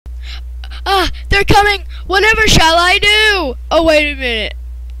Ah, they're coming. Whatever shall I do? Oh, wait a minute.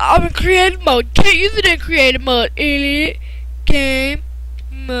 I'm in creative mode. Can't use it in creative mode, idiot. Game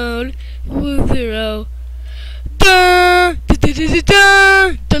mode 0. Dun, dun, dun, dun, dun,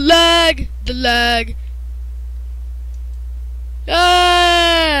 dun. The lag.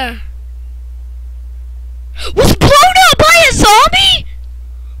 Ah. Was blown up by a zombie?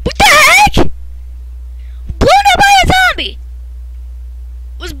 What the heck? Blown up by a zombie.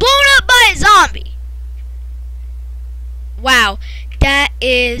 Was blown up by a zombie. Wow, that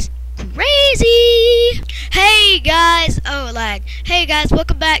is crazy. Hey guys, oh lag. Hey guys,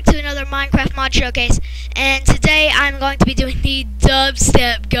 welcome back to another Minecraft mod showcase. And today I'm going to be doing the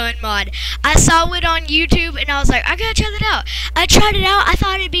dubstep gun mod. I saw it on YouTube and I was like, I gotta try that out. I tried it out. I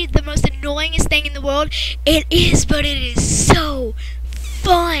thought it'd be the most annoyingest thing in the world. It is, but it is so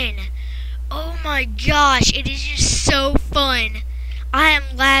fun. Oh my gosh, it is just so fun. I am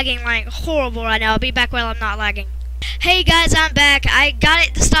lagging like horrible right now. I'll be back while I'm not lagging. Hey guys, I'm back. I got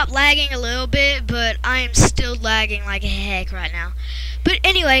it to stop lagging a little bit, but I am still lagging like heck right now. But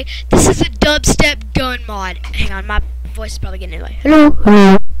anyway, this is a dubstep gun mod. Hang on, my voice is probably getting in the way. Hello.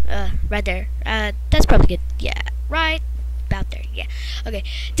 Right there. That's probably good. Yeah, right about there. Yeah. Okay.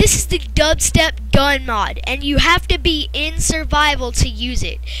 This is the dubstep gun mod, and you have to be in survival to use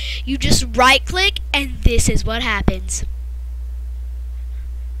it. You just right click, and this is what happens.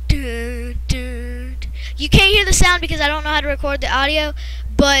 Dun, dun. You can't hear the sound because I don't know how to record the audio,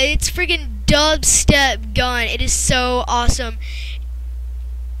 but it's freaking dubstep gun. It is so awesome.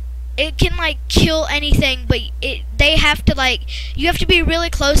 It can like kill anything, but they have to you have to be really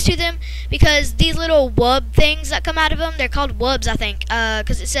close to them because these little wub things that come out of them, they're called wubs, I think,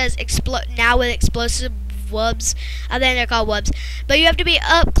 because it says now with explosive wubs. I think they're called wubs. But you have to be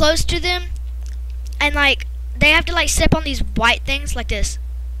up close to them, and they have to step on these white things like this.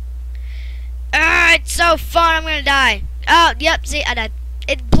 It's so fun. I'm gonna die. Oh, yep. See, I died.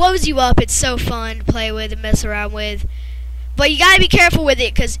 It blows you up. It's so fun to play with and mess around with. But you gotta be careful with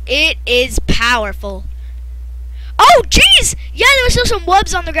it because it is powerful. Oh, jeez. Yeah, there was still some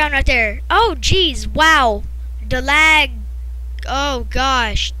wubs on the ground right there. Oh, jeez. Wow. The lag. Oh,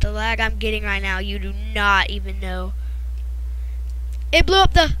 gosh. The lag I'm getting right now. You do not even know. It blew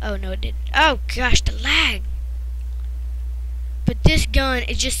up the... Oh, no, it didn't. Oh, gosh. The lag. But this gun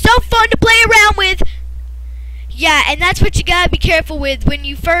is just so fun to play around with. Yeah, and that's what you gotta be careful with when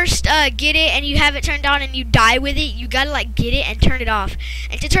you first get it and you have it turned on and you die with it. You gotta get it and turn it off.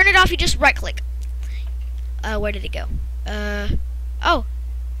 And to turn it off, you just right click. Where did it go? Oh,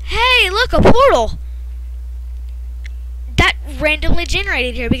 hey, look, a portal. That randomly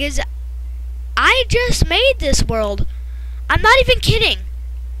generated here because I just made this world. I'm not even kidding.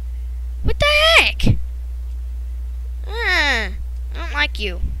 What the heck? I don't like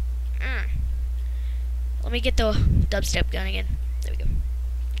you. Let me get the dubstep gun again. There we go.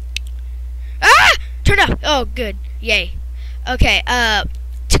 Ah! Turn off. Oh, good. Yay. Okay,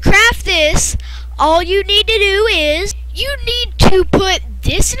 to craft this, all you need to do is you need to put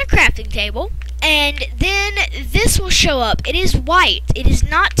this in a crafting table, and then this will show up. It is white. It is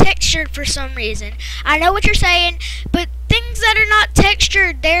not textured for some reason. I know what you're saying, but things that are not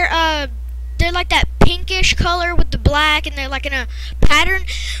textured, they're like that pinkish color with the black, and they're like in a pattern.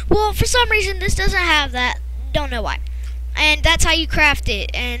 Well, for some reason this doesn't have that. Don't know why. And that's how you craft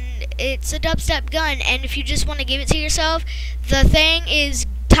it. And it's a dubstep gun. And if you just want to give it to yourself, the thing is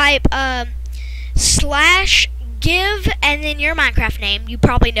type /give and then your Minecraft name. You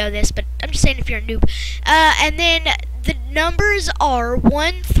probably know this, but I'm just saying if you're a noob. And then the numbers are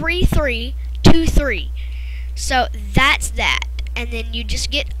 13323. So that's that. And then you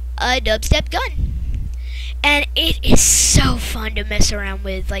just get a dubstep gun, and it is so fun to mess around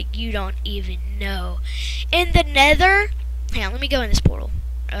with, like you don't even know. In the nether, hang on, let me go in this portal,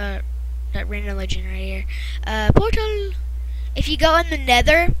 that randomly generated here, portal. If you go in the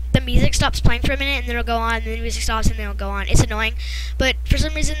nether, the music stops playing for a minute and then it'll go on, and then the music stops and then it'll go on. It's annoying, but for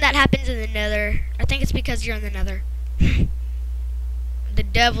some reason that happens in the nether. I think it's because you're in the nether. The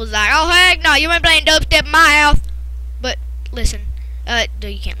devil's like, oh heck no, you ain't playing dubstep in my house. But listen, no,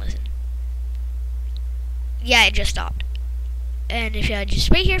 you can't listen. Yeah, it just stopped. And if you just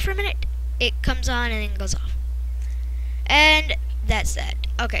wait here for a minute, it comes on and then goes off. And that's that.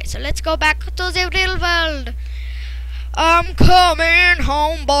 Okay, so let's go back to the real world. I'm coming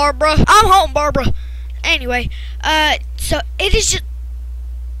home, Barbara. I'm home, Barbara. Anyway, so it is just...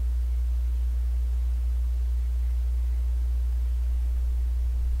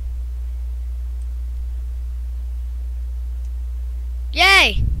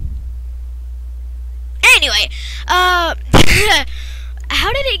 Yay! Anyway,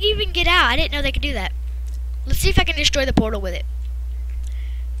 how did it even get out? I didn't know they could do that. Let's see if I can destroy the portal with it.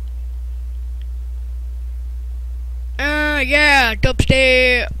 Yeah,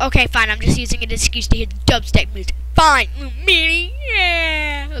 dubstep. Okay, fine. I'm just using an excuse to hear the dubstep music. Fine, me.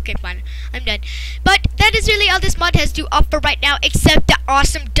 Yeah. Okay, fine. I'm done. But that is really all this mod has to offer right now, except the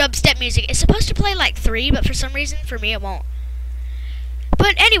awesome dubstep music. It's supposed to play like 3, but for some reason, for me, it won't.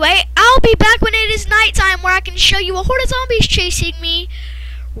 But anyway, I'll be back when it is nighttime, where I can show you a horde of zombies chasing me.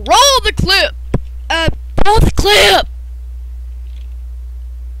 Roll the clip. Roll the clip.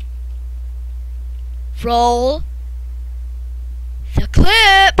 Roll the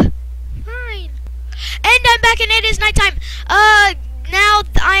clip. Fine. And I'm back and it is nighttime. Now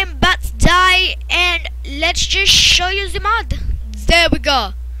I'm about to die, and let's just show you the mod. There we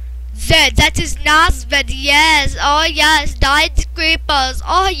go. That is nice, but yes. Oh yes, died creepers.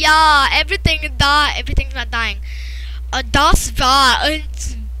 Oh yeah, everything died. Everything's not dying. Das war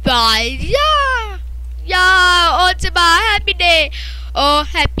uns bei. Yeah. Yeah, oh, it's my happy day. Oh,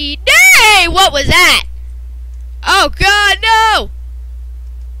 happy day. What was that? Oh god, no.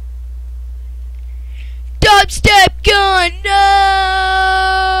 Dubstep gun, no!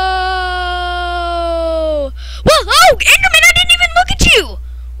 Whoa, oh, Enderman, I didn't even look at you!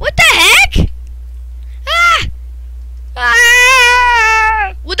 What the heck? Ah!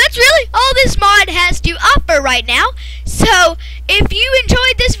 Ah! Well, that's really all this mod has to offer right now. So, if you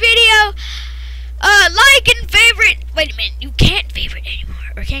enjoyed this video, like and favorite. Wait a minute, you can't favorite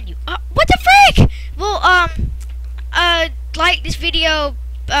anymore, or can you? What the frick? Well, like this video,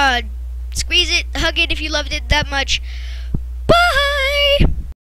 squeeze it, hug it if you loved it that much.